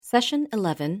Session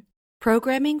 11,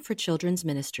 Programming for Children's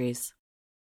Ministries.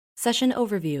 Session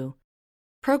Overview,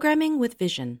 Programming with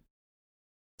Vision.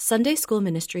 Sunday School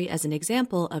Ministry as an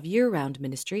example of year-round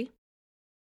ministry.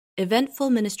 Eventful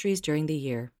ministries during the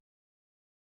year.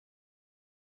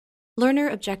 Learner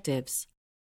Objectives.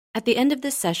 At the end of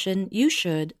this session, you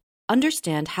should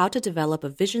understand how to develop a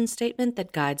vision statement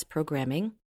that guides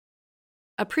programming,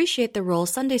 appreciate the role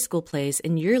Sunday School plays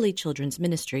in yearly children's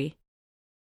ministry,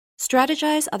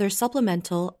 strategize other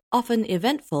supplemental, often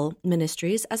eventful,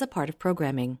 ministries as a part of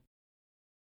programming.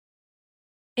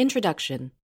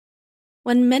 Introduction.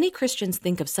 When many Christians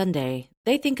think of Sunday,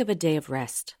 they think of a day of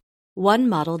rest, one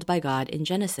modeled by God in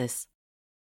Genesis.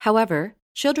 However,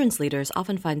 children's leaders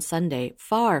often find Sunday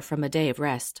far from a day of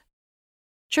rest.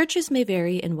 Churches may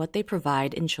vary in what they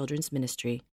provide in children's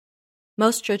ministry.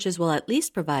 Most churches will at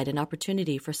least provide an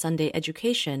opportunity for Sunday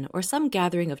education or some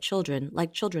gathering of children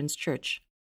like children's church.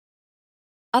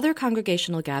 Other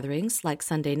congregational gatherings, like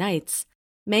Sunday nights,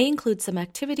 may include some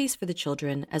activities for the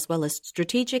children as well as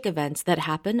strategic events that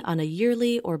happen on a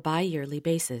yearly or bi-yearly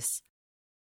basis.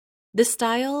 The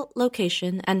style,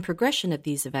 location, and progression of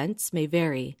these events may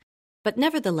vary, but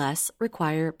nevertheless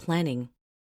require planning.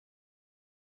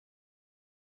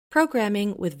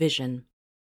 Programming with Vision.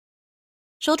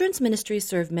 Children's ministries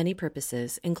serve many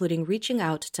purposes, including reaching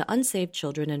out to unsaved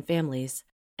children and families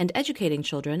and educating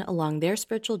children along their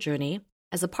spiritual journey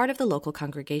as a part of the local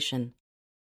congregation.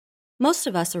 Most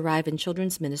of us arrive in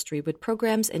children's ministry with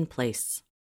programs in place.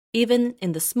 Even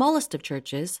in the smallest of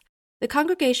churches, the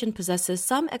congregation possesses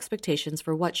some expectations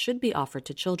for what should be offered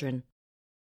to children.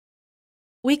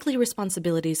 Weekly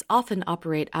responsibilities often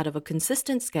operate out of a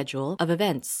consistent schedule of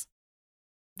events.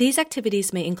 These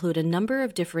activities may include a number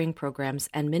of differing programs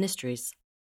and ministries.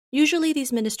 Usually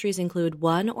these ministries include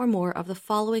one or more of the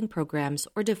following programs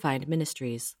or defined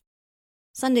ministries: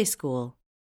 Sunday School,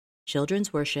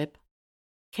 Children's Worship,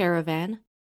 Caravan,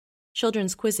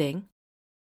 Children's Quizzing,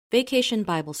 Vacation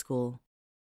Bible School,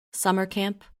 Summer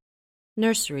Camp,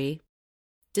 Nursery,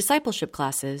 Discipleship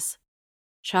Classes,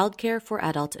 Childcare for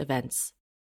Adult Events.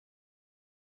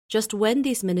 Just when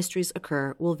these ministries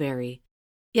occur will vary,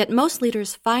 yet most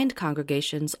leaders find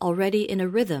congregations already in a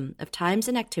rhythm of times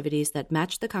and activities that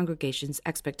match the congregation's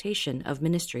expectation of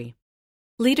ministry.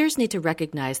 Leaders need to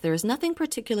recognize there is nothing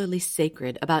particularly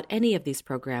sacred about any of these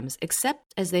programs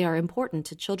except as they are important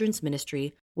to children's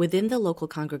ministry within the local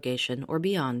congregation or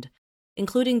beyond,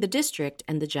 including the district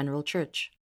and the general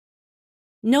church.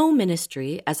 No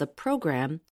ministry as a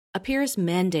program appears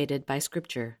mandated by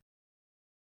Scripture.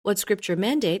 What Scripture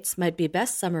mandates might be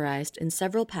best summarized in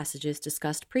several passages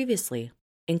discussed previously,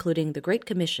 including the Great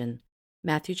Commission,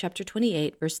 Matthew chapter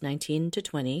 28, verse 19 to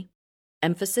 20,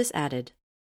 emphasis added.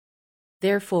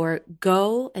 Therefore,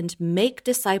 go and make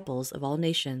disciples of all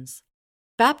nations,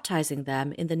 baptizing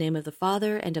them in the name of the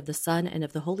Father and of the Son and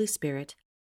of the Holy Spirit,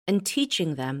 and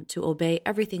teaching them to obey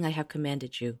everything I have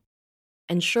commanded you.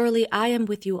 And surely I am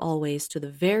with you always to the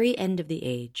very end of the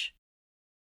age.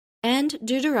 And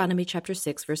Deuteronomy chapter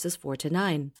 6, verses 4 to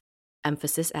 9,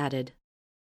 emphasis added.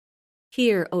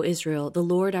 Hear, O Israel, the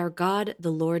Lord our God,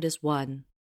 the Lord is one.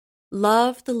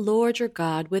 Love the Lord your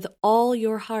God with all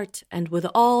your heart and with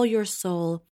all your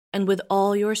soul and with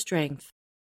all your strength.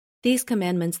 These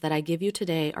commandments that I give you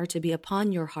today are to be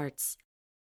upon your hearts.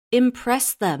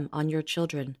 Impress them on your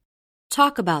children.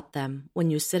 Talk about them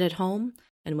when you sit at home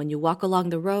and when you walk along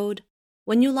the road,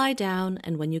 when you lie down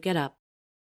and when you get up.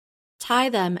 Tie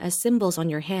them as symbols on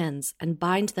your hands and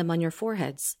bind them on your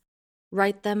foreheads.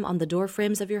 Write them on the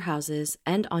doorframes of your houses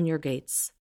and on your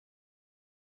gates.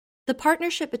 The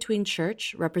partnership between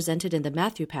church, represented in the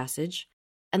Matthew passage,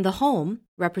 and the home,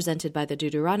 represented by the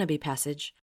Deuteronomy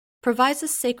passage, provides a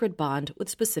sacred bond with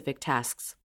specific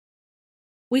tasks.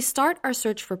 We start our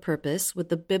search for purpose with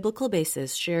the biblical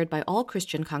basis shared by all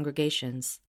Christian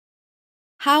congregations.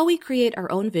 How we create our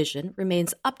own vision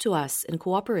remains up to us in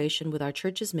cooperation with our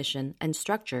church's mission and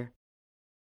structure.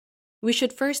 We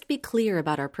should first be clear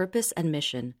about our purpose and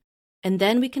mission, and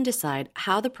then we can decide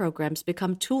how the programs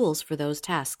become tools for those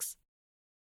tasks.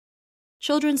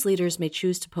 Children's leaders may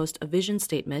choose to post a vision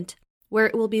statement where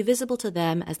it will be visible to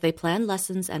them as they plan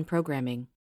lessons and programming.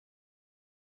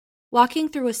 Walking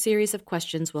through a series of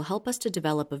questions will help us to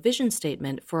develop a vision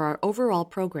statement for our overall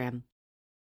program.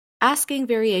 Asking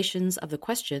variations of the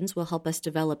questions will help us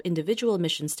develop individual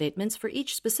mission statements for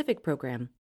each specific program.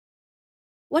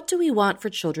 What do we want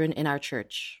for children in our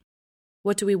church?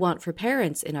 What do we want for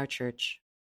parents in our church?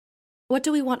 What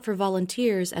do we want for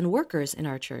volunteers and workers in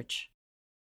our church?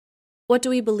 What do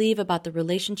we believe about the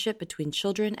relationship between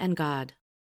children and God?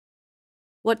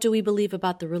 What do we believe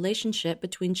about the relationship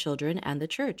between children and the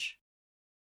church?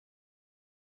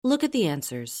 Look at the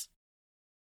answers.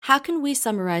 How can we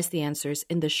summarize the answers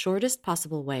in the shortest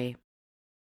possible way?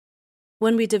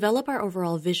 When we develop our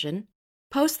overall vision,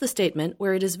 post the statement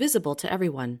where it is visible to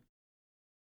everyone.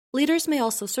 Leaders may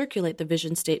also circulate the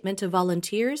vision statement to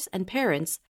volunteers and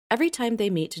parents every time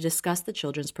they meet to discuss the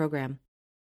children's program.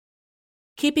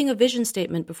 Keeping a vision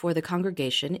statement before the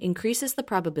congregation increases the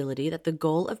probability that the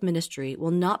goal of ministry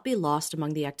will not be lost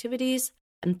among the activities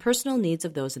and personal needs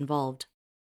of those involved.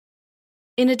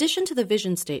 In addition to the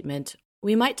vision statement,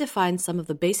 we might define some of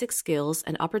the basic skills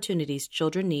and opportunities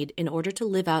children need in order to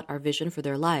live out our vision for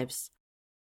their lives.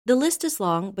 The list is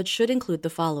long but should include the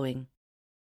following: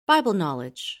 Bible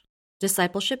knowledge,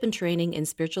 discipleship and training in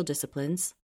spiritual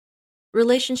disciplines,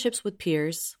 relationships with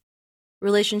peers,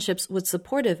 relationships with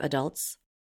supportive adults,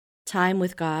 time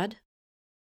with God,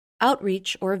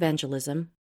 outreach or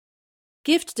evangelism,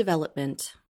 gift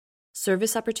development,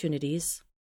 service opportunities,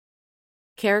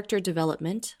 character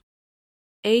development,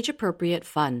 age-appropriate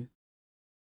fun.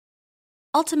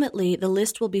 Ultimately, the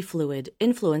list will be fluid,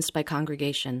 influenced by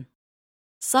congregation.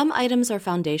 Some items are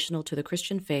foundational to the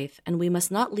Christian faith, and we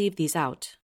must not leave these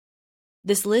out.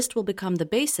 This list will become the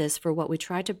basis for what we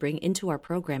try to bring into our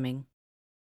programming.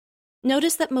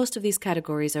 Notice that most of these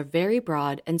categories are very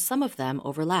broad and some of them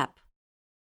overlap.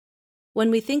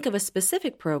 When we think of a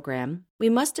specific program, we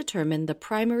must determine the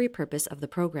primary purpose of the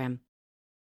program.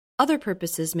 Other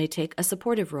purposes may take a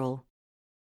supportive role.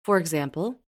 For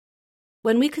example,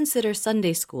 when we consider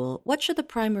Sunday school, what should the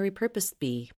primary purpose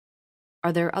be?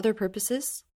 Are there other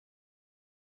purposes?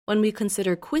 When we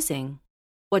consider quizzing,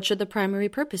 what should the primary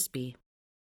purpose be?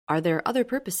 Are there other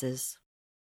purposes?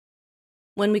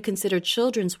 When we consider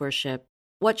children's worship,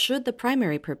 what should the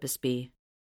primary purpose be?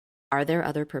 Are there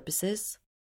other purposes?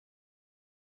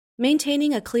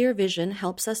 Maintaining a clear vision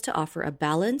helps us to offer a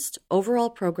balanced, overall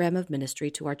program of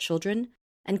ministry to our children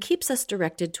and keeps us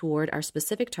directed toward our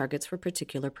specific targets for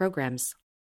particular programs.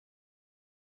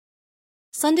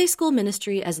 Sunday school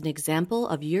ministry as an example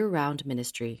of year-round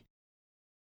ministry.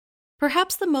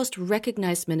 Perhaps the most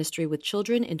recognized ministry with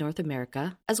children in North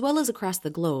America, as well as across the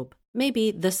globe, may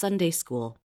be the Sunday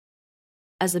school.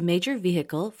 As a major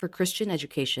vehicle for Christian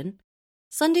education,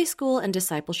 Sunday school and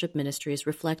discipleship ministries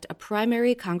reflect a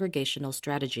primary congregational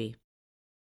strategy.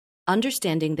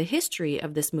 Understanding the history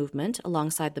of this movement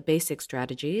alongside the basic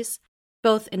strategies,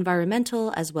 both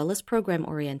environmental as well as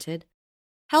program-oriented,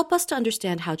 help us to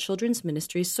understand how children's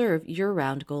ministries serve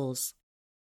year-round goals.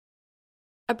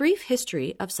 A brief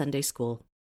history of Sunday school.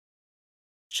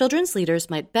 Children's leaders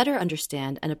might better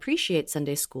understand and appreciate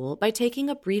Sunday school by taking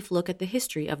a brief look at the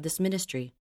history of this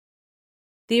ministry.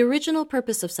 The original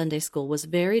purpose of Sunday school was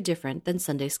very different than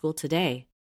Sunday school today.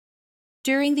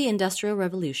 During the Industrial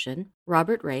Revolution,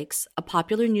 Robert Raikes, a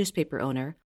popular newspaper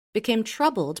owner, became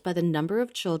troubled by the number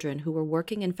of children who were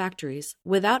working in factories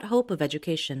without hope of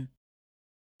education.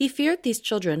 He feared these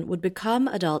children would become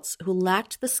adults who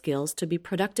lacked the skills to be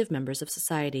productive members of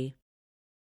society.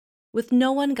 With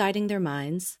no one guiding their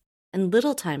minds and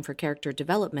little time for character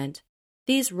development,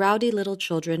 these rowdy little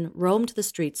children roamed the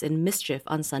streets in mischief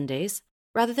on Sundays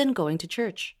rather than going to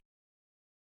church.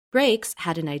 Raikes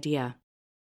had an idea.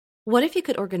 What if he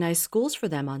could organize schools for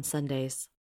them on Sundays?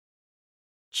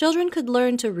 Children could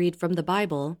learn to read from the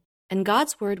Bible, and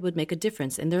God's Word would make a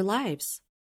difference in their lives.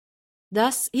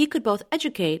 Thus, he could both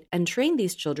educate and train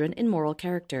these children in moral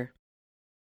character.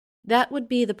 That would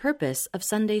be the purpose of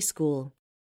Sunday school.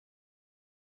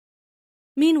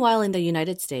 Meanwhile, in the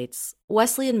United States,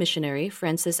 Wesleyan missionary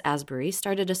Francis Asbury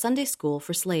started a Sunday school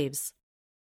for slaves.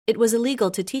 It was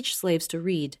illegal to teach slaves to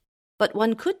read, but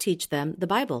one could teach them the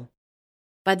Bible.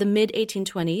 By the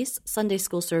mid-1820s, Sunday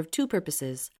school served two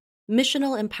purposes: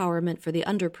 missional empowerment for the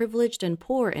underprivileged and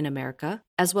poor in America,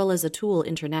 as well as a tool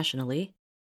internationally,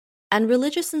 and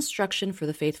religious instruction for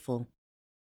the faithful.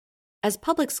 As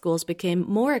public schools became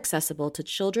more accessible to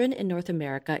children in North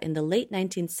America in the late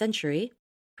 19th century,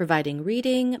 providing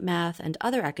reading, math, and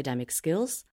other academic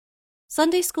skills,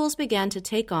 Sunday schools began to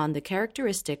take on the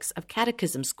characteristics of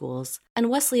catechism schools and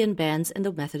Wesleyan bands in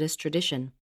the Methodist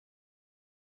tradition.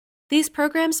 These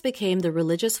programs became the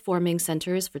religious forming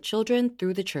centers for children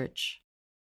through the church.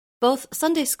 Both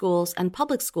Sunday schools and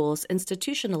public schools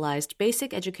institutionalized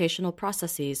basic educational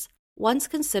processes once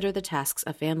considered the tasks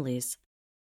of families.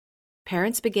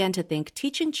 Parents began to think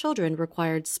teaching children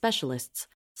required specialists,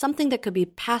 something that could be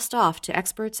passed off to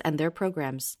experts and their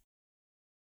programs.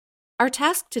 Our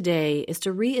task today is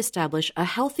to re-establish a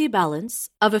healthy balance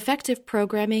of effective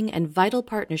programming and vital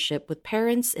partnership with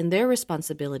parents in their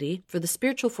responsibility for the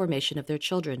spiritual formation of their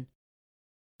children.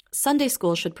 Sunday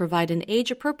school should provide an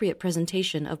age-appropriate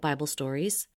presentation of Bible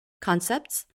stories,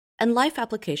 concepts, and life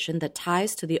application that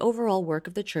ties to the overall work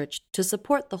of the church to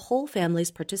support the whole family's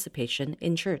participation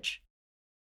in church.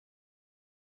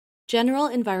 General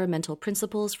environmental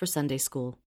principles for Sunday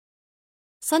school.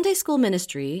 Sunday school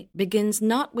ministry begins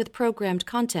not with programmed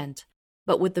content,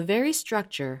 but with the very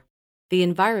structure, the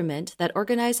environment that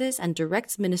organizes and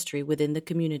directs ministry within the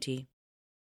community.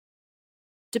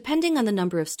 Depending on the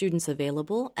number of students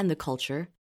available and the culture,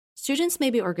 students may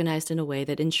be organized in a way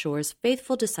that ensures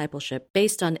faithful discipleship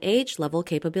based on age-level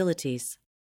capabilities.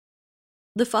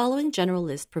 The following general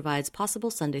list provides possible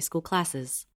Sunday school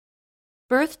classes.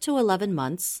 Birth to 11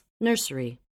 months,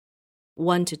 nursery.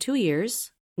 1 to 2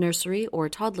 years, nursery or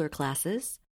toddler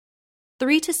classes.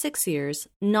 3 to 6 years,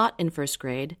 not in first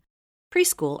grade,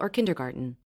 preschool or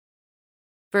kindergarten.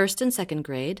 1st and 2nd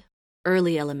grade,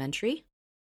 early elementary.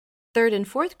 3rd and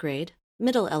 4th grade,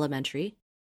 middle elementary.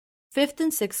 5th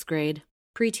and 6th grade,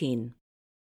 preteen.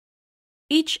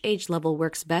 Each age level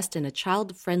works best in a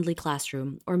child-friendly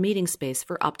classroom or meeting space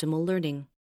for optimal learning.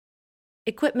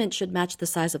 Equipment should match the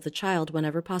size of the child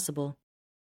whenever possible.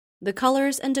 The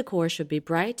colors and decor should be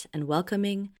bright and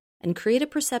welcoming and create a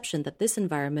perception that this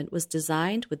environment was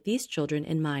designed with these children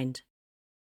in mind.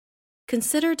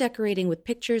 Consider decorating with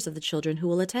pictures of the children who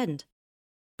will attend.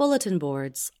 Bulletin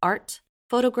boards, art,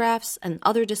 photographs, and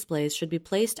other displays should be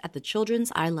placed at the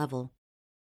children's eye level.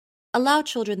 Allow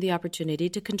children the opportunity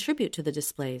to contribute to the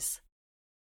displays.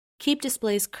 Keep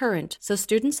displays current so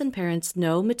students and parents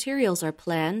know materials are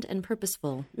planned and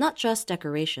purposeful, not just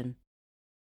decoration.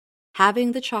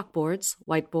 Having the chalkboards,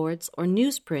 whiteboards, or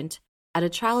newsprint at a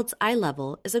child's eye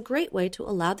level is a great way to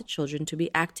allow the children to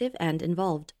be active and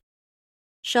involved.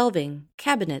 Shelving,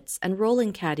 cabinets, and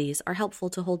rolling caddies are helpful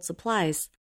to hold supplies,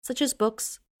 such as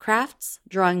books, crafts,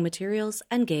 drawing materials,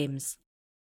 and games.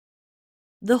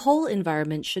 The whole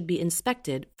environment should be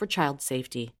inspected for child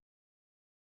safety.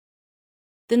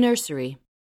 The nursery.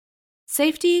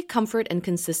 Safety, comfort, and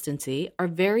consistency are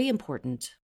very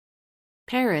important.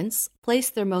 Parents place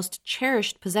their most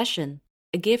cherished possession,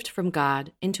 a gift from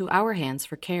God, into our hands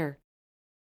for care.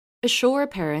 Assure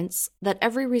parents that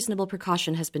every reasonable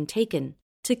precaution has been taken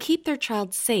to keep their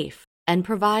child safe and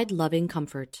provide loving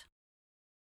comfort.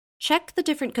 Check the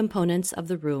different components of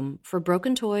the room for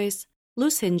broken toys,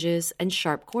 loose hinges, and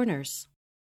sharp corners.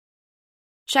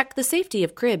 Check the safety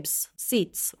of cribs,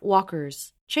 seats,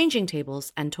 walkers, changing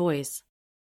tables, and toys.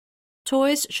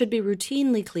 Toys should be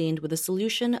routinely cleaned with a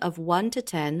solution of 1 to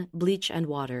 10 bleach and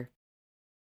water.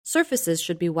 Surfaces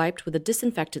should be wiped with a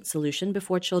disinfectant solution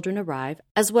before children arrive,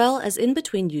 as well as in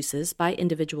between uses by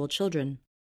individual children.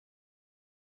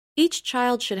 Each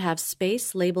child should have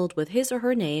space labeled with his or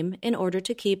her name in order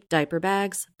to keep diaper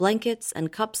bags, blankets,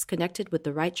 and cups connected with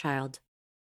the right child.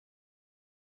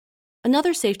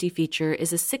 Another safety feature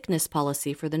is a sickness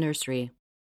policy for the nursery.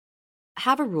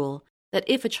 Have a rule that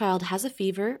if a child has a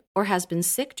fever or has been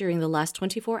sick during the last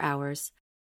 24 hours,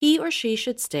 he or she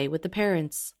should stay with the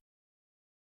parents.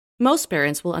 Most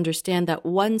parents will understand that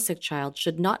one sick child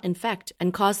should not infect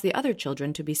and cause the other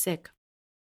children to be sick.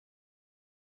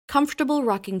 Comfortable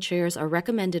rocking chairs are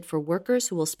recommended for workers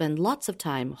who will spend lots of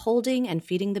time holding and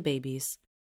feeding the babies.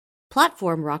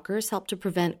 Platform rockers help to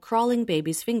prevent crawling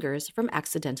babies' fingers from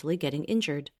accidentally getting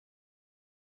injured.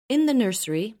 In the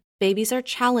nursery, babies are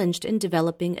challenged in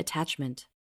developing attachment.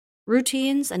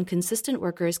 Routines and consistent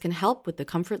workers can help with the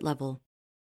comfort level.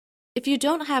 If you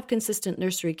don't have consistent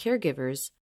nursery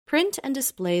caregivers, print and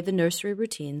display the nursery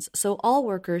routines so all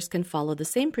workers can follow the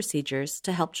same procedures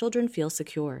to help children feel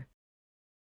secure.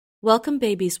 Welcome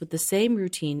babies with the same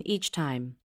routine each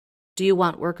time. Do you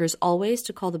want workers always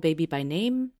to call the baby by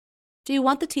name? Do you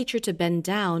want the teacher to bend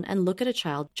down and look at a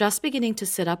child just beginning to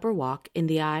sit up or walk in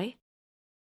the eye?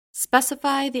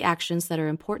 Specify the actions that are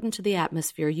important to the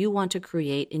atmosphere you want to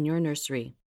create in your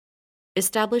nursery.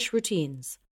 Establish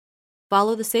routines.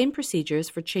 Follow the same procedures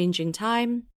for changing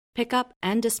time, pickup,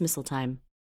 and dismissal time.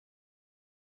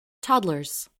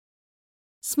 Toddlers.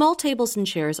 Small tables and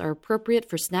chairs are appropriate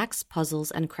for snacks, puzzles,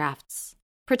 and crafts.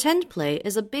 Pretend play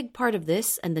is a big part of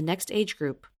this and the next age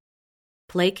group.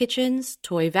 Play kitchens,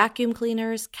 toy vacuum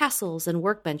cleaners, castles, and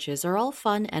workbenches are all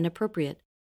fun and appropriate.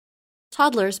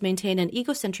 Toddlers maintain an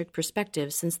egocentric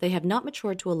perspective since they have not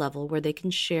matured to a level where they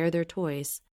can share their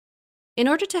toys. In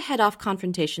order to head off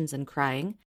confrontations and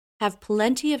crying, have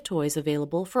plenty of toys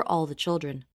available for all the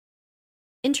children.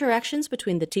 Interactions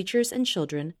between the teachers and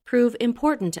children prove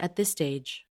important at this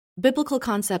stage. Biblical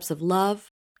concepts of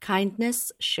love,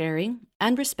 kindness, sharing,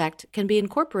 and respect can be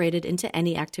incorporated into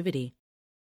any activity.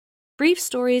 Brief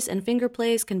stories and finger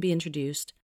plays can be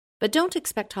introduced, but don't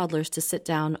expect toddlers to sit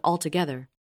down all together.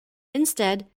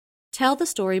 Instead, tell the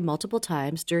story multiple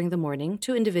times during the morning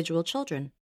to individual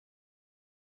children.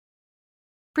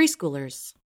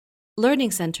 Preschoolers. Learning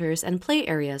centers and play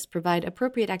areas provide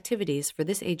appropriate activities for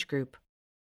this age group.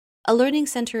 A learning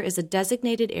center is a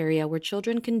designated area where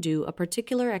children can do a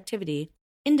particular activity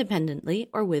independently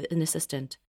or with an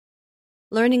assistant.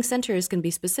 Learning centers can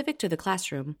be specific to the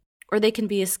classroom, or they can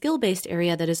be a skill-based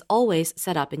area that is always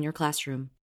set up in your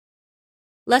classroom.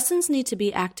 Lessons need to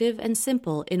be active and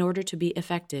simple in order to be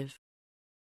effective.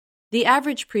 The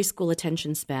average preschool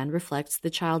attention span reflects the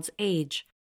child's age,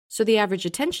 so the average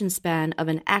attention span of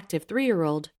an active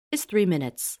 3-year-old is 3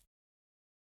 minutes.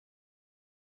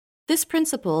 This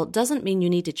principle doesn't mean you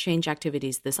need to change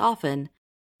activities this often,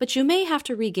 but you may have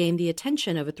to regain the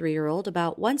attention of a 3-year-old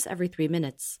about once every 3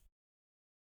 minutes.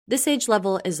 This age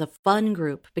level is a fun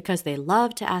group because they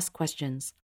love to ask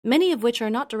questions, many of which are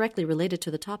not directly related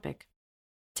to the topic.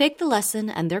 Take the lesson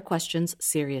and their questions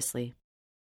seriously.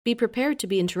 Be prepared to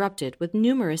be interrupted with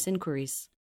numerous inquiries.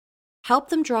 Help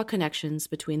them draw connections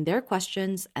between their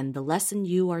questions and the lesson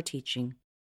you are teaching.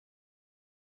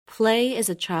 Play is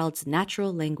a child's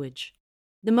natural language.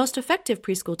 The most effective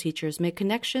preschool teachers make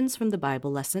connections from the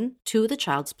Bible lesson to the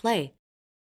child's play.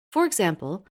 For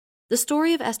example, the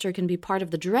story of Esther can be part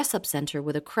of the dress-up center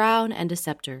with a crown and a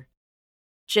scepter.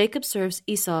 Jacob serves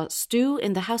Esau stew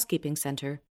in the housekeeping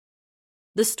center.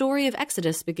 The story of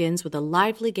Exodus begins with a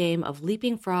lively game of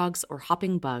leaping frogs or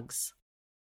hopping bugs.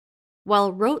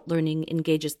 While rote learning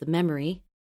engages the memory,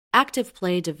 active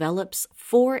play develops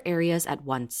 4 areas at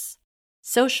once: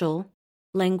 social,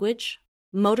 language,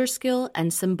 motor skill,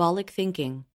 and symbolic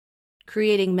thinking,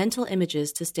 creating mental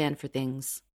images to stand for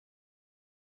things.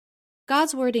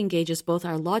 God's Word engages both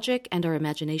our logic and our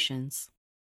imaginations.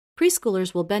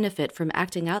 Preschoolers will benefit from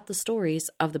acting out the stories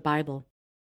of the Bible.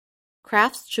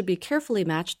 Crafts should be carefully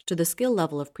matched to the skill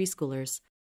level of preschoolers,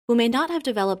 who may not have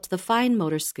developed the fine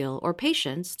motor skill or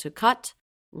patience to cut,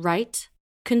 write,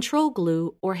 control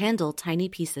glue, or handle tiny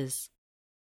pieces.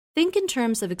 Think in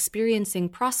terms of experiencing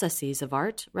processes of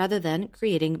art rather than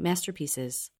creating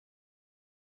masterpieces.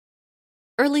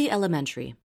 Early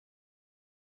elementary.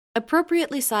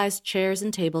 Appropriately sized chairs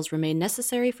and tables remain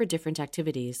necessary for different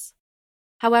activities.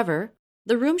 However,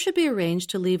 the room should be arranged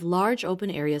to leave large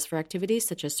open areas for activities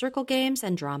such as circle games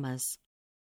and dramas.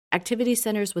 Activity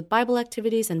centers with Bible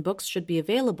activities and books should be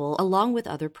available along with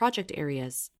other project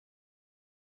areas.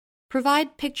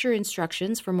 Provide picture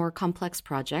instructions for more complex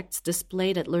projects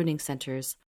displayed at learning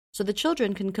centers so the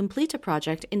children can complete a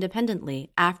project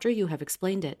independently after you have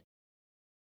explained it.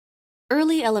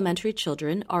 Early elementary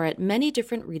children are at many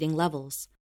different reading levels,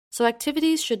 so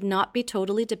activities should not be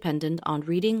totally dependent on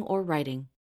reading or writing.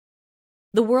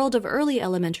 The world of early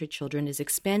elementary children is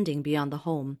expanding beyond the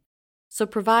home, so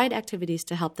provide activities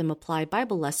to help them apply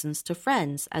Bible lessons to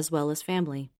friends as well as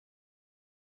family.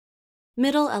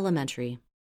 Middle elementary.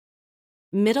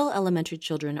 Middle elementary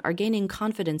children are gaining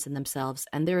confidence in themselves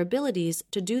and their abilities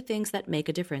to do things that make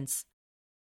a difference.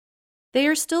 They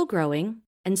are still growing,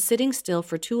 and sitting still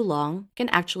for too long can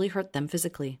actually hurt them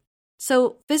physically.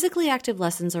 So, physically active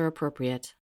lessons are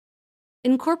appropriate.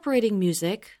 Incorporating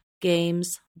music,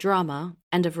 games, drama,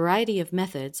 and a variety of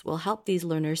methods will help these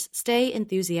learners stay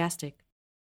enthusiastic.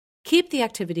 Keep the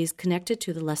activities connected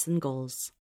to the lesson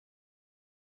goals.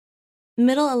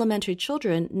 Middle elementary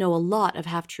children know a lot of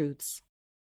half-truths.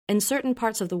 In certain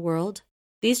parts of the world,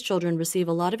 these children receive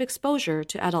a lot of exposure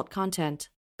to adult content,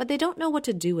 but they don't know what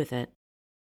to do with it.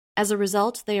 As a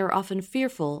result, they are often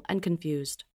fearful and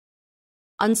confused.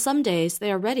 On some days,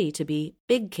 they are ready to be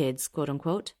big kids,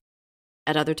 quote-unquote.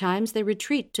 At other times, they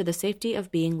retreat to the safety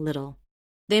of being little.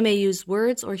 They may use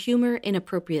words or humor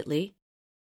inappropriately.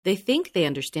 They think they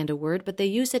understand a word, but they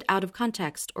use it out of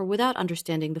context or without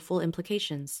understanding the full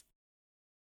implications.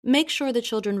 Make sure the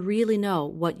children really know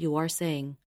what you are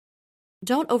saying.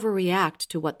 Don't overreact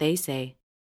to what they say.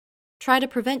 Try to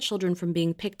prevent children from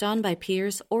being picked on by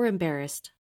peers or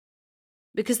embarrassed.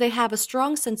 Because they have a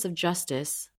strong sense of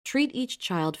justice, treat each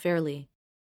child fairly.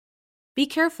 Be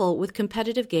careful with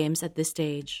competitive games at this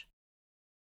stage.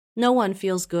 No one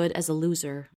feels good as a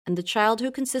loser, and the child who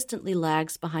consistently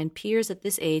lags behind peers at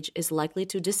this age is likely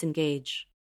to disengage.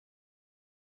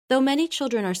 Though many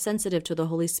children are sensitive to the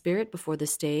Holy Spirit before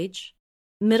this stage,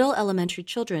 middle elementary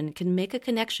children can make a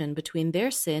connection between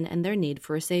their sin and their need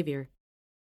for a Savior.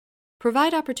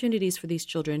 Provide opportunities for these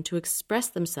children to express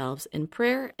themselves in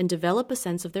prayer and develop a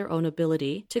sense of their own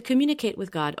ability to communicate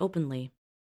with God openly.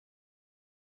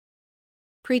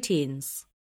 Preteens.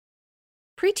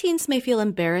 Preteens may feel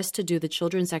embarrassed to do the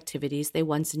children's activities they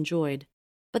once enjoyed,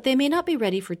 but they may not be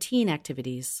ready for teen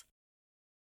activities.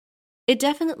 It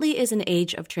definitely is an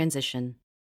age of transition.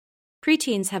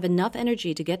 Preteens have enough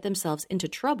energy to get themselves into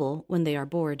trouble when they are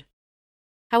bored.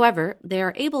 However, they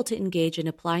are able to engage in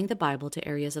applying the Bible to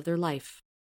areas of their life.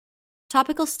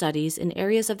 Topical studies in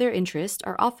areas of their interest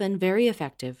are often very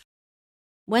effective.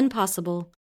 When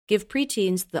possible, give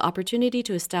preteens the opportunity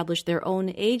to establish their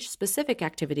own age-specific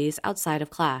activities outside of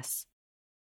class.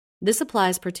 This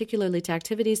applies particularly to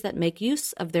activities that make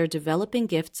use of their developing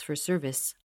gifts for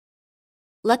service.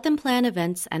 Let them plan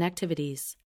events and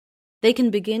activities. They can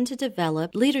begin to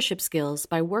develop leadership skills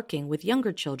by working with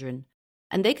younger children,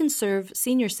 and they can serve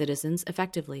senior citizens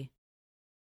effectively.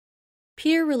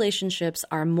 Peer relationships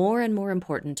are more and more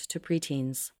important to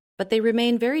preteens, but they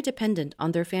remain very dependent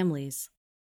on their families.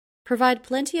 Provide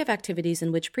plenty of activities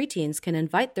in which preteens can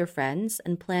invite their friends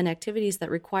and plan activities that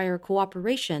require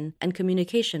cooperation and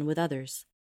communication with others.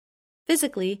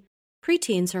 Physically,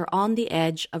 preteens are on the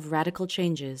edge of radical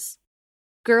changes.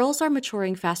 Girls are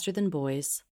maturing faster than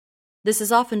boys. This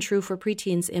is often true for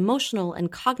preteens' emotional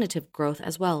and cognitive growth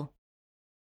as well.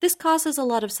 This causes a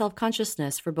lot of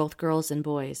self-consciousness for both girls and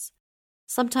boys.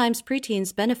 Sometimes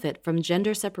preteens benefit from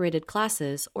gender-separated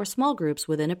classes or small groups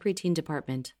within a preteen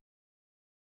department.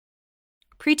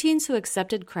 Preteens who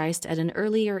accepted Christ at an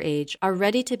earlier age are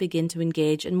ready to begin to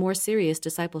engage in more serious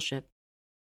discipleship.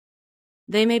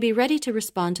 They may be ready to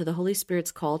respond to the Holy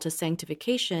Spirit's call to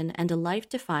sanctification and a life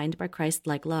defined by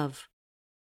Christ-like love.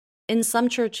 In some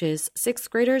churches, 6th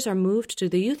graders are moved to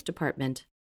the youth department,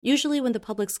 usually when the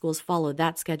public schools follow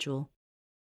that schedule.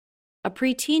 A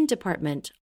preteen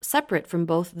department, separate from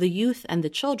both the youth and the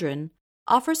children,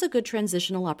 offers a good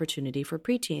transitional opportunity for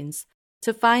preteens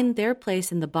to find their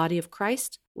place in the body of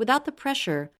Christ without the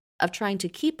pressure of trying to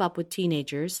keep up with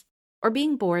teenagers or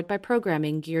being bored by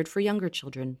programming geared for younger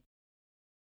children.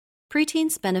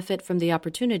 Preteens benefit from the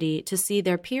opportunity to see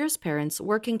their peers' parents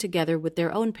working together with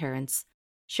their own parents,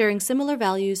 sharing similar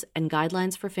values and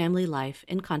guidelines for family life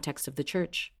in context of the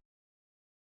church.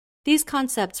 These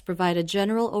concepts provide a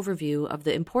general overview of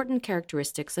the important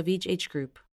characteristics of each age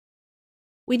group.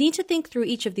 We need to think through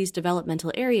each of these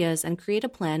developmental areas and create a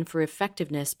plan for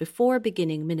effectiveness before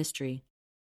beginning ministry.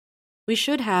 We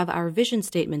should have our vision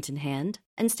statement in hand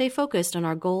and stay focused on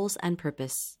our goals and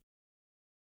purpose.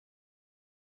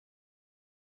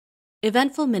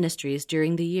 Eventful ministries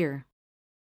during the year.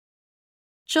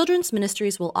 Children's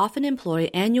ministries will often employ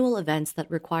annual events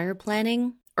that require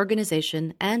planning,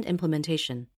 organization, and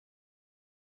implementation.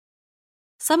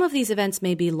 Some of these events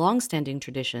may be long-standing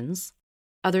traditions.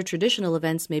 Other traditional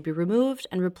events may be removed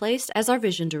and replaced as our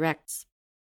vision directs.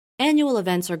 Annual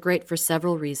events are great for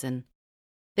several reasons.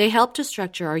 They help to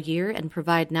structure our year and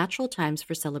provide natural times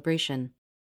for celebration.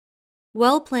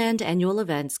 Well-planned annual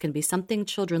events can be something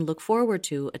children look forward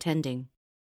to attending.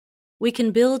 We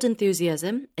can build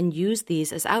enthusiasm and use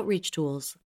these as outreach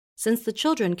tools, since the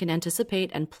children can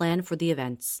anticipate and plan for the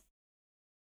events.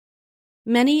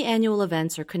 Many annual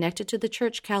events are connected to the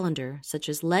church calendar, such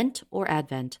as Lent or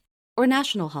Advent, or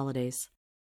national holidays.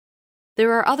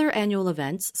 There are other annual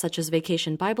events, such as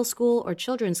Vacation Bible School or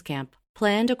Children's Camp,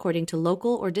 planned according to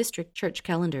local or district church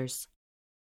calendars.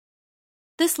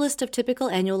 This list of typical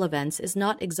annual events is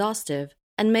not exhaustive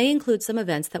and may include some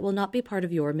events that will not be part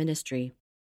of your ministry.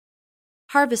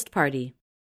 Harvest Party,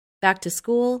 Back to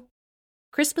School,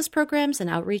 Christmas programs and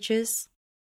outreaches,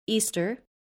 Easter,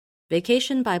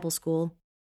 Vacation Bible School,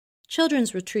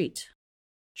 Children's Retreat,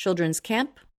 Children's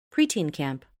Camp, Preteen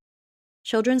Camp,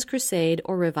 Children's Crusade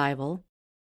or Revival,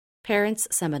 Parents'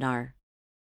 Seminar.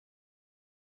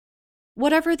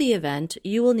 Whatever the event,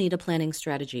 you will need a planning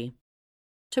strategy.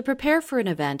 To prepare for an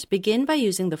event, begin by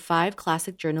using the 5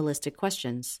 classic journalistic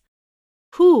questions.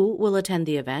 Who will attend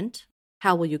the event?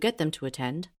 How will you get them to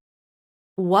attend?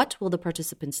 What will the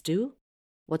participants do?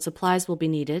 What supplies will be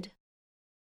needed?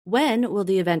 When will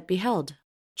the event be held?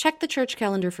 Check the church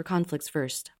calendar for conflicts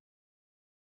first.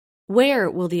 Where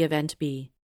will the event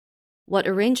be? What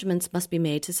arrangements must be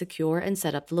made to secure and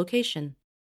set up the location?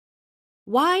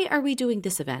 Why are we doing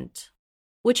this event?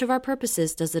 Which of our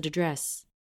purposes does it address?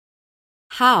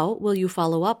 How will you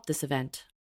follow up this event?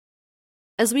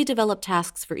 As we develop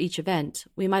tasks for each event,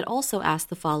 we might also ask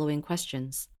the following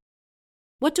questions.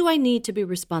 What do I need to be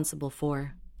responsible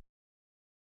for?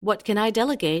 What can I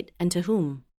delegate and to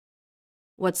whom?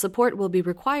 What support will be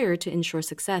required to ensure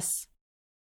success?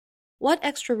 What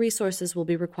extra resources will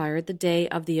be required the day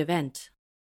of the event?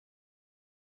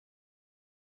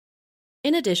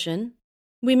 In addition,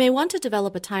 we may want to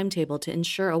develop a timetable to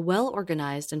ensure a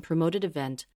well-organized and promoted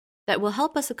event that will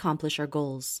help us accomplish our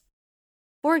goals.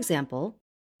 For example,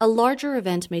 a larger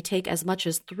event may take as much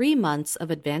as 3 months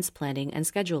of advanced planning and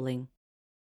scheduling.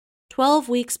 12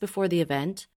 weeks before the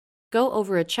event, go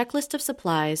over a checklist of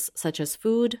supplies such as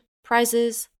food,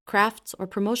 prizes, crafts, or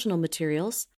promotional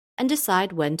materials, and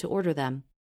decide when to order them.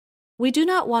 We do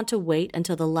not want to wait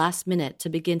until the last minute to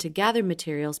begin to gather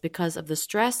materials because of the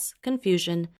stress,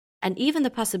 confusion, and even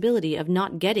the possibility of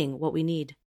not getting what we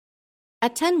need.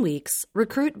 At 10 weeks,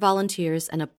 recruit volunteers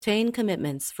and obtain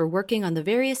commitments for working on the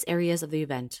various areas of the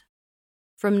event.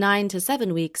 From 9 to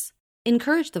 7 weeks,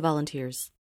 encourage the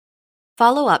volunteers.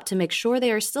 Follow up to make sure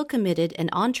they are still committed and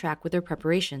on track with their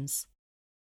preparations.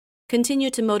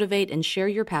 Continue to motivate and share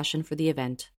your passion for the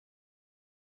event.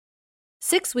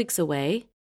 6 weeks away,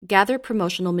 gather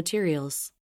promotional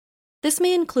materials. This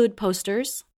may include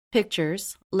posters,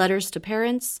 pictures, letters to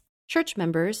parents, church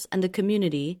members, and the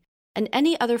community, and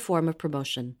any other form of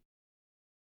promotion.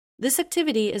 This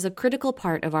activity is a critical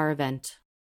part of our event.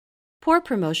 Poor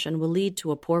promotion will lead to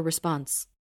a poor response.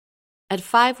 At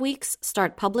 5 weeks,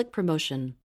 start public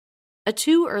promotion. A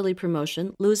too early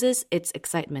promotion loses its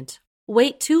excitement.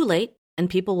 Wait too late, and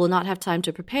people will not have time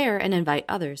to prepare and invite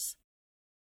others.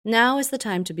 Now is the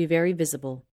time to be very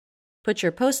visible. Put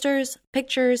your posters,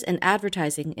 pictures, and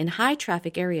advertising in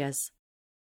high-traffic areas.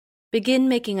 Begin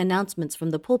making announcements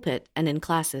from the pulpit and in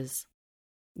classes.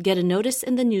 Get a notice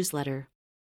in the newsletter.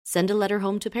 Send a letter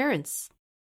home to parents.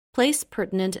 Place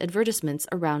pertinent advertisements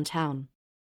around town.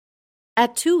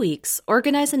 At 2 weeks,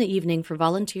 organize an evening for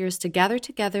volunteers to gather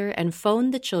together and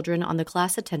phone the children on the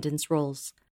class attendance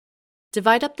rolls.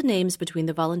 Divide up the names between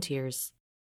the volunteers.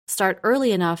 Start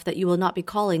early enough that you will not be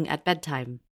calling at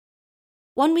bedtime.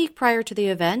 1 week prior to the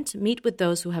event, meet with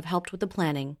those who have helped with the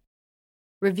planning.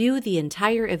 Review the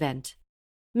entire event.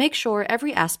 Make sure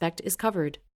every aspect is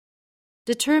covered.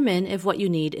 Determine if what you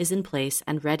need is in place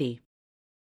and ready.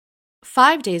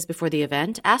 5 days before the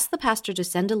event, ask the pastor to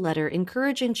send a letter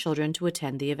encouraging children to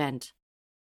attend the event.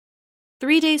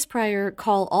 3 days prior,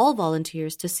 call all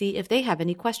volunteers to see if they have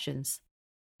any questions.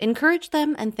 Encourage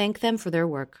them and thank them for their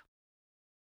work.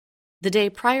 The day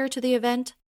prior to the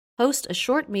event, host a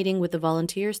short meeting with the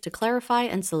volunteers to clarify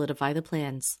and solidify the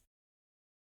plans.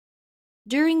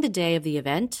 During the day of the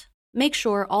event, make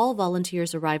sure all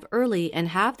volunteers arrive early and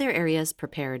have their areas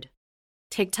prepared.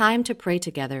 Take time to pray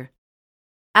together.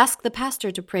 Ask the pastor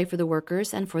to pray for the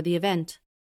workers and for the event.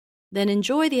 Then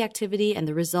enjoy the activity and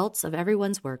the results of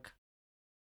everyone's work.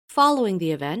 Following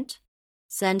the event,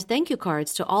 send thank you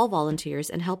cards to all volunteers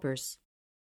and helpers.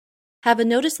 Have a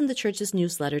notice in the church's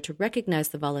newsletter to recognize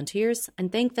the volunteers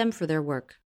and thank them for their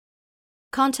work.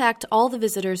 Contact all the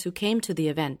visitors who came to the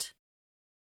event.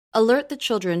 Alert the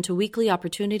children to weekly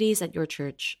opportunities at your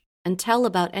church and tell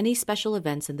about any special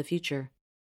events in the future.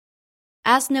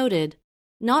 As noted,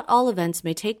 not all events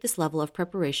may take this level of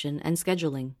preparation and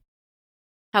scheduling.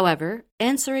 However,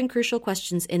 answering crucial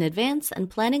questions in advance and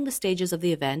planning the stages of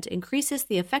the event increases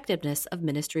the effectiveness of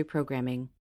ministry programming.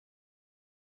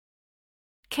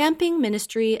 Camping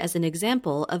ministry as an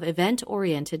example of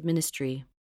event-oriented ministry.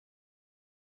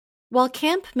 While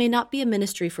camp may not be a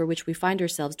ministry for which we find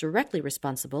ourselves directly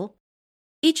responsible,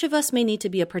 each of us may need to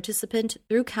be a participant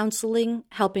through counseling,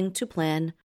 helping to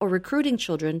plan, or recruiting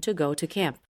children to go to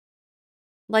camp.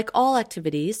 Like all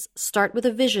activities, start with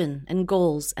a vision and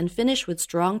goals and finish with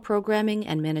strong programming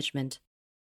and management.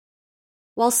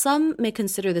 While some may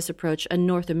consider this approach a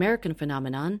North American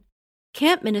phenomenon,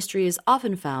 camp ministry is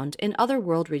often found in other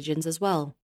world regions as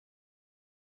well.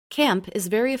 Camp is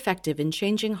very effective in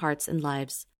changing hearts and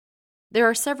lives. There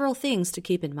are several things to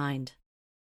keep in mind.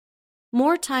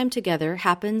 More time together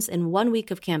happens in 1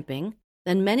 week of camping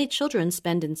than many children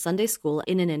spend in Sunday school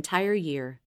in an entire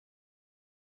year.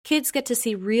 Kids get to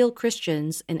see real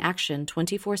Christians in action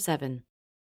 24/7.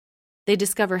 They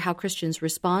discover how Christians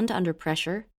respond under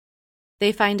pressure.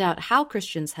 They find out how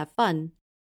Christians have fun.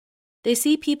 They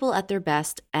see people at their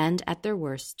best and at their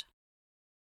worst.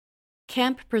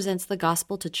 Camp presents the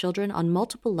gospel to children on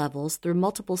multiple levels through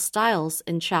multiple styles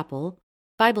in chapel,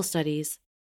 Bible studies,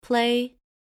 play,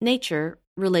 nature,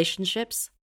 relationships,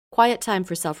 quiet time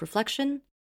for self-reflection,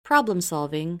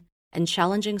 problem-solving, and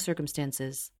challenging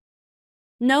circumstances.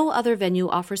 No other venue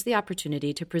offers the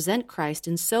opportunity to present Christ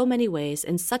in so many ways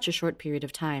in such a short period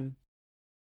of time.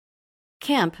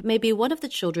 Camp may be one of the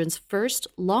children's first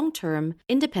long-term,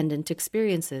 independent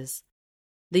experiences.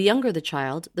 The younger the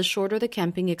child, the shorter the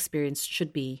camping experience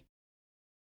should be.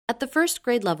 At the first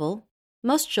grade level,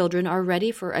 most children are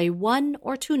ready for a 1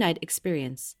 or 2 night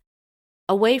experience.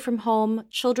 Away from home,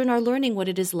 children are learning what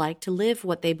it is like to live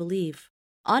what they believe,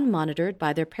 unmonitored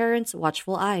by their parents'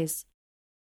 watchful eyes.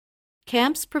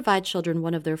 Camps provide children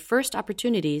one of their first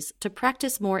opportunities to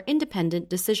practice more independent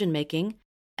decision-making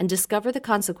and discover the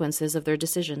consequences of their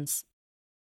decisions.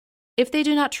 If they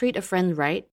do not treat a friend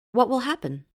right, what will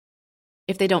happen?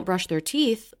 If they don't brush their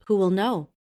teeth, who will know?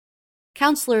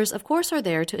 Counselors, of course, are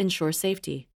there to ensure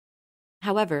safety.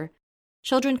 However,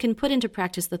 children can put into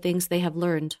practice the things they have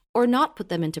learned, or not put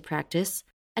them into practice,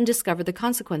 and discover the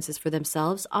consequences for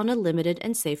themselves on a limited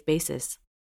and safe basis.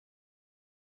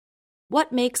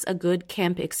 What makes a good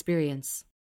camp experience?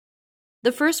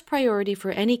 The first priority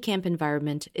for any camp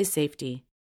environment is safety.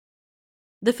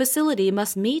 The facility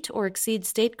must meet or exceed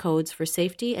state codes for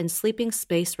safety and sleeping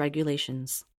space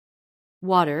regulations.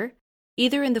 Water,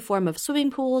 either in the form of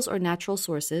swimming pools or natural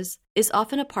sources, is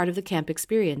often a part of the camp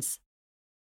experience.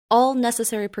 All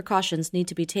necessary precautions need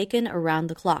to be taken around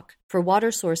the clock for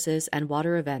water sources and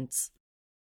water events.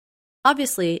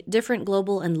 Obviously, different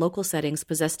global and local settings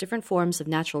possess different forms of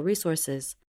natural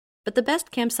resources, but the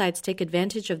best campsites take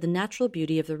advantage of the natural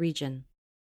beauty of the region.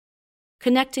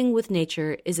 Connecting with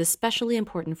nature is especially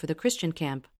important for the Christian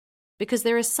camp because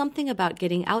there is something about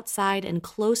getting outside and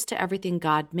close to everything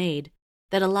God made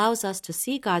that allows us to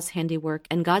see God's handiwork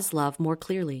and God's love more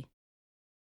clearly.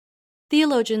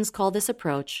 Theologians call this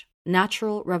approach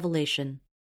natural revelation,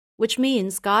 which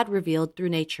means God revealed through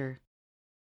nature.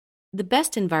 The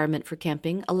best environment for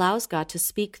camping allows God to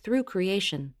speak through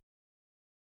creation.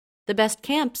 The best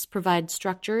camps provide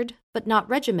structured, but not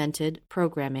regimented,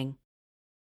 programming.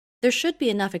 There should be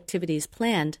enough activities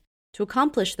planned to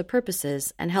accomplish the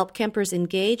purposes and help campers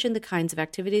engage in the kinds of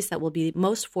activities that will be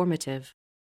most formative.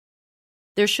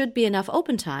 There should be enough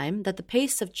open time that the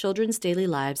pace of children's daily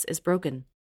lives is broken.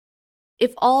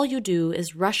 If all you do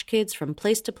is rush kids from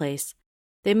place to place,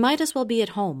 they might as well be at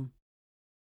home.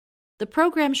 The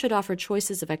program should offer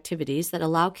choices of activities that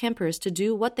allow campers to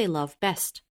do what they love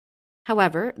best.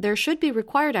 However, there should be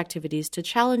required activities to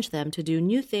challenge them to do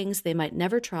new things they might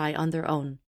never try on their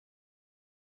own.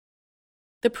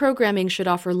 The programming should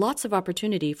offer lots of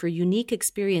opportunity for unique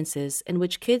experiences in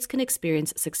which kids can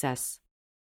experience success.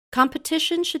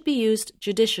 Competition should be used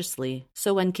judiciously,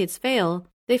 so when kids fail,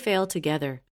 they fail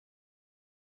together.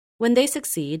 When they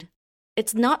succeed,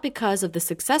 it's not because of the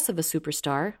success of a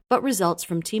superstar, but results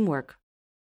from teamwork.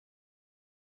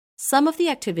 Some of the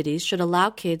activities should allow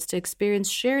kids to experience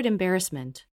shared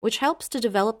embarrassment, which helps to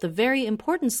develop the very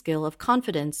important skill of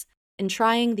confidence in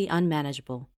trying the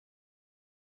unmanageable.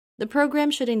 The program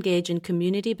should engage in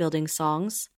community-building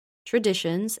songs,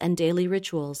 traditions, and daily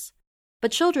rituals,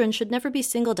 but children should never be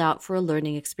singled out for a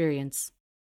learning experience.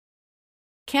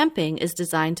 Camping is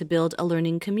designed to build a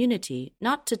learning community,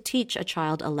 not to teach a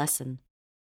child a lesson.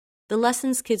 The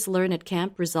lessons kids learn at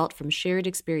camp result from shared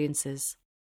experiences.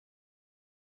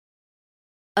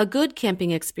 A good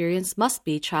camping experience must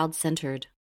be child-centered.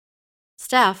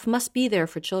 Staff must be there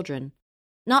for children,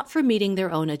 not for meeting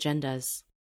their own agendas.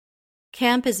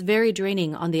 Camp is very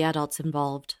draining on the adults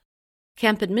involved.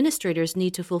 Camp administrators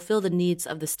need to fulfill the needs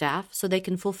of the staff so they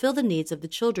can fulfill the needs of the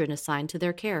children assigned to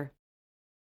their care.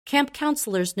 Camp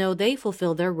counselors know they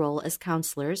fulfill their role as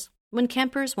counselors when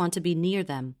campers want to be near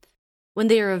them, when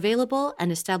they are available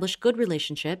and establish good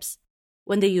relationships,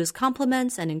 when they use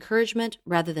compliments and encouragement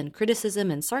rather than criticism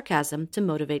and sarcasm to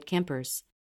motivate campers.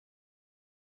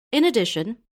 In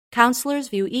addition, counselors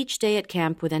view each day at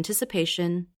camp with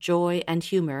anticipation, joy, and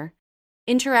humor,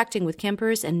 interacting with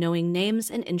campers and knowing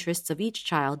names and interests of each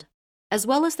child, as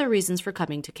well as their reasons for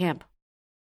coming to camp.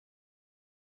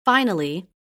 Finally,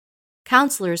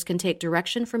 counselors can take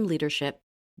direction from leadership,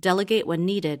 delegate when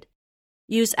needed,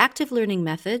 use active learning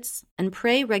methods, and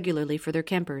pray regularly for their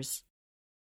campers.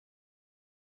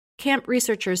 Camp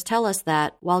researchers tell us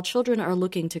that while children are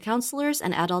looking to counselors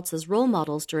and adults as role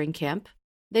models during camp,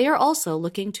 they are also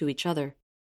looking to each other.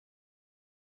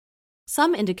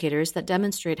 Some indicators that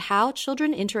demonstrate how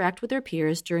children interact with their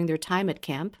peers during their time at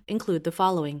camp include the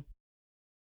following: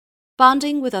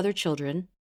 bonding with other children,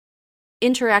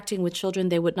 interacting with children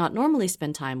they would not normally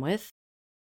spend time with,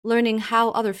 learning how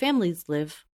other families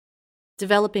live,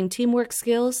 developing teamwork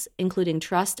skills, including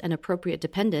trust and appropriate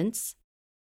dependence,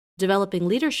 developing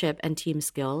leadership and team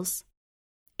skills,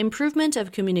 improvement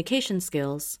of communication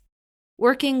skills,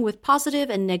 working with positive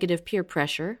and negative peer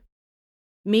pressure,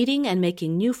 meeting and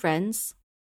making new friends,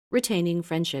 retaining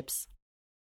friendships.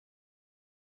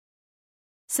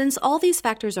 Since all these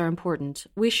factors are important,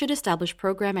 we should establish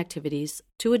program activities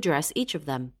to address each of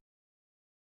them.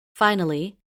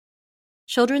 Finally,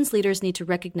 children's leaders need to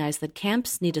recognize that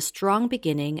camps need a strong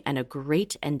beginning and a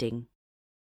great ending.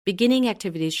 Beginning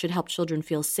activities should help children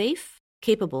feel safe,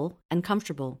 capable, and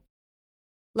comfortable.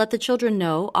 Let the children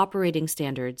know operating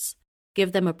standards,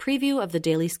 give them a preview of the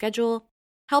daily schedule,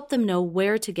 help them know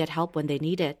where to get help when they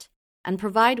need it, and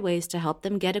provide ways to help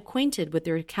them get acquainted with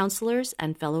their counselors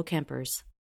and fellow campers.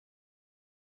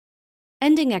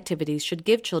 Ending activities should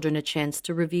give children a chance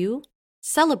to review,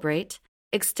 celebrate,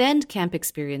 extend camp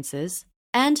experiences,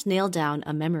 and nail down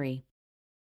a memory.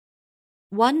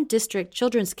 One district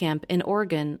children's camp in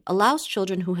Oregon allows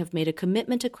children who have made a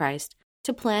commitment to Christ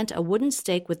to plant a wooden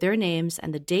stake with their names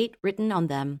and the date written on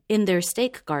them in their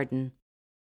stake garden.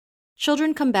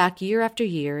 Children come back year after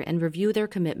year and review their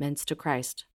commitments to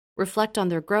Christ, reflect on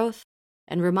their growth,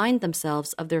 and remind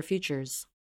themselves of their futures.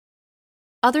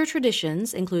 Other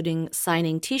traditions, including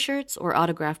signing T-shirts or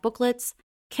autograph booklets,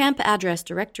 camp address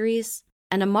directories,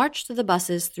 and a march to the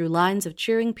buses through lines of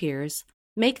cheering peers,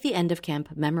 make the end of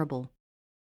camp memorable.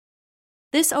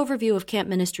 This overview of camp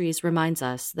ministries reminds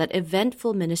us that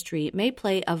eventful ministry may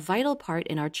play a vital part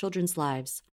in our children's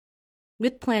lives.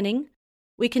 With planning,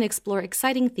 we can explore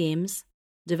exciting themes,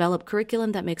 develop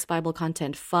curriculum that makes Bible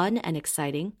content fun and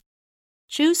exciting,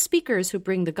 choose speakers who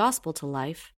bring the gospel to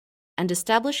life, and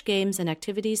establish games and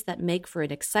activities that make for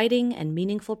an exciting and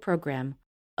meaningful program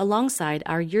alongside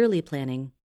our yearly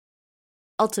planning.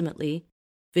 Ultimately,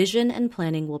 vision and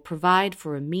planning will provide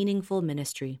for a meaningful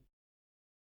ministry.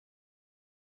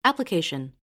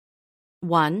 Application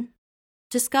 1.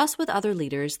 Discuss with other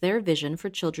leaders their vision for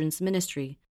children's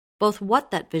ministry, both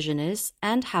what that vision is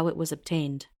and how it was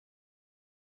obtained.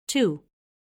 2.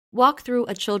 Walk through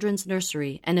a children's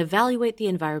nursery and evaluate the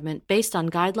environment based on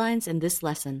guidelines in this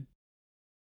lesson.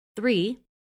 3.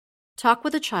 Talk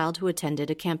with a child who attended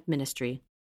a camp ministry,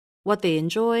 what they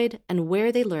enjoyed and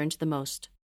where they learned the most.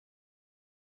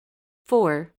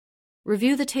 4.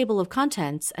 Review the table of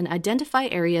contents and identify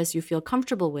areas you feel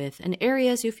comfortable with and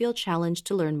areas you feel challenged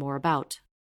to learn more about.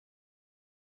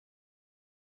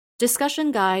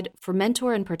 Discussion guide for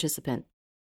mentor and participant.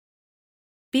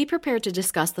 Be prepared to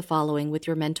discuss the following with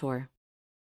your mentor.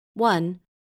 1.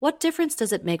 What difference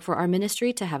does it make for our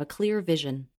ministry to have a clear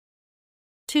vision?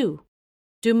 2.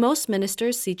 Do most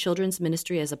ministers see children's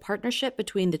ministry as a partnership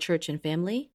between the church and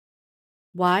family?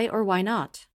 Why or why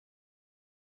not?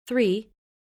 3.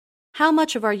 How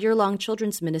much of our year-long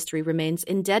children's ministry remains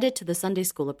indebted to the Sunday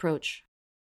school approach?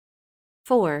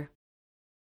 4.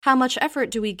 How much effort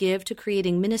do we give to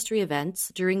creating ministry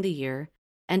events during the year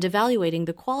and evaluating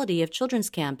the quality of children's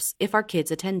camps if our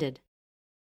kids attended?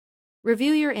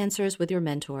 Review your answers with your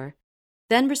mentor,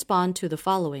 then respond to the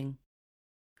following.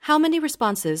 How many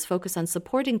responses focus on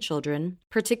supporting children,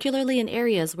 particularly in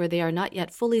areas where they are not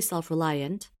yet fully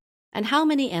self-reliant, and how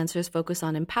many answers focus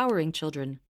on empowering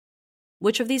children?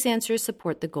 Which of these answers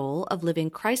support the goal of living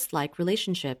Christ-like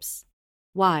relationships?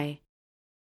 Why?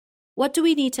 What do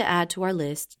we need to add to our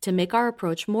list to make our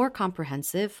approach more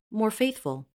comprehensive, more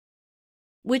faithful?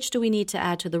 Which do we need to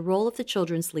add to the role of the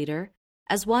children's leader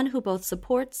as one who both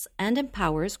supports and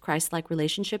empowers Christ-like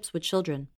relationships with children?